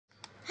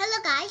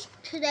guys,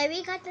 today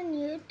we got a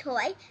new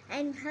toy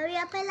and hurry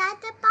up and light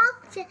the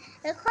box.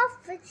 It's called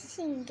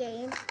fishing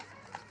game.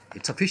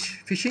 It's a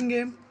fishing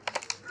game?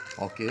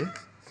 Okay.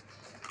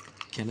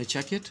 Can I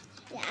check it?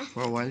 Yeah.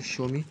 For a while,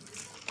 show me.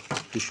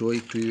 To show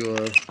it to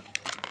your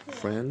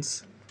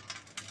friends.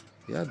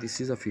 Yeah, this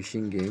is a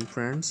fishing game,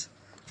 friends.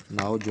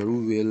 Now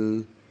Jeru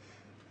will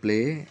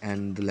play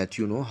and let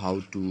you know how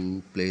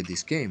to play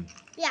this game.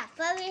 Yeah,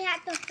 but we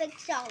have to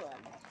fix all of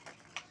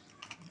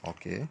it.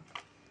 Okay.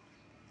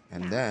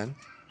 And then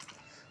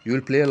you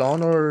will play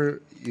alone or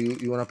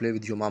you wanna play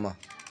with your mama?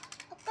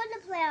 I'm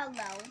gonna play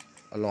alone.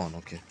 Alone,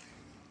 okay.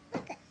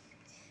 Okay.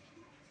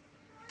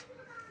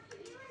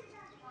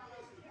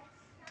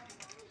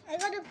 I'm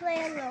gonna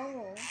play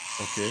alone.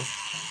 Okay.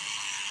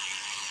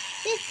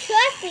 It's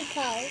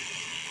tropical.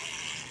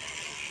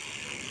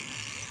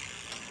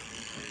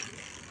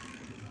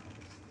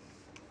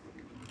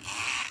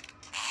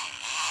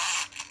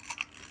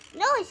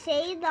 No,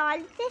 say it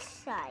on this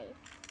side.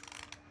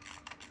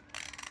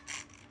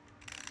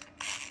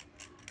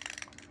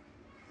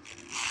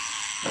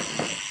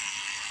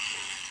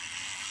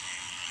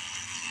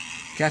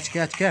 Catch.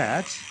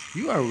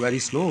 You are very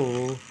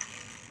slow.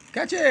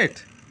 Catch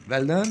it.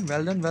 Well done.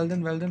 I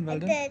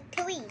did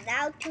 3.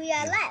 Now 3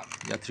 are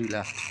left. Yeah, 3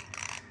 left.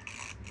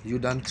 You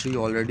done 3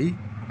 already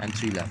and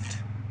 3 left.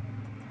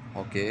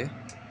 Okay.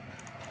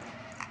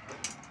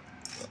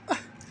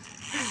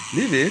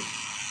 Leave it.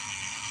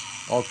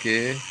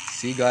 Okay.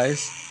 See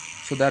guys.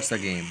 So that's the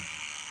game.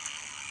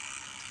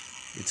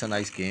 It's a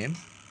nice game.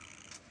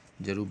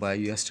 Jeru buy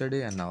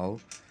yesterday and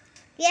now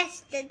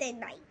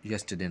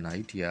yesterday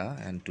night, yeah,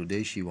 and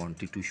today she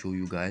wanted to show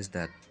you guys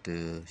that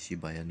she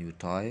buy a new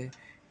toy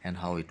and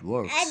how it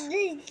works. And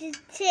the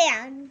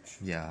sand.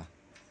 Yeah.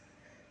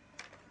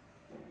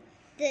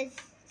 This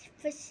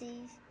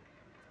fishies.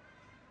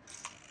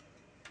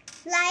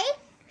 Like,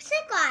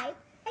 subscribe,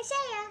 and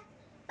share.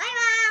 Bye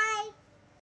bye.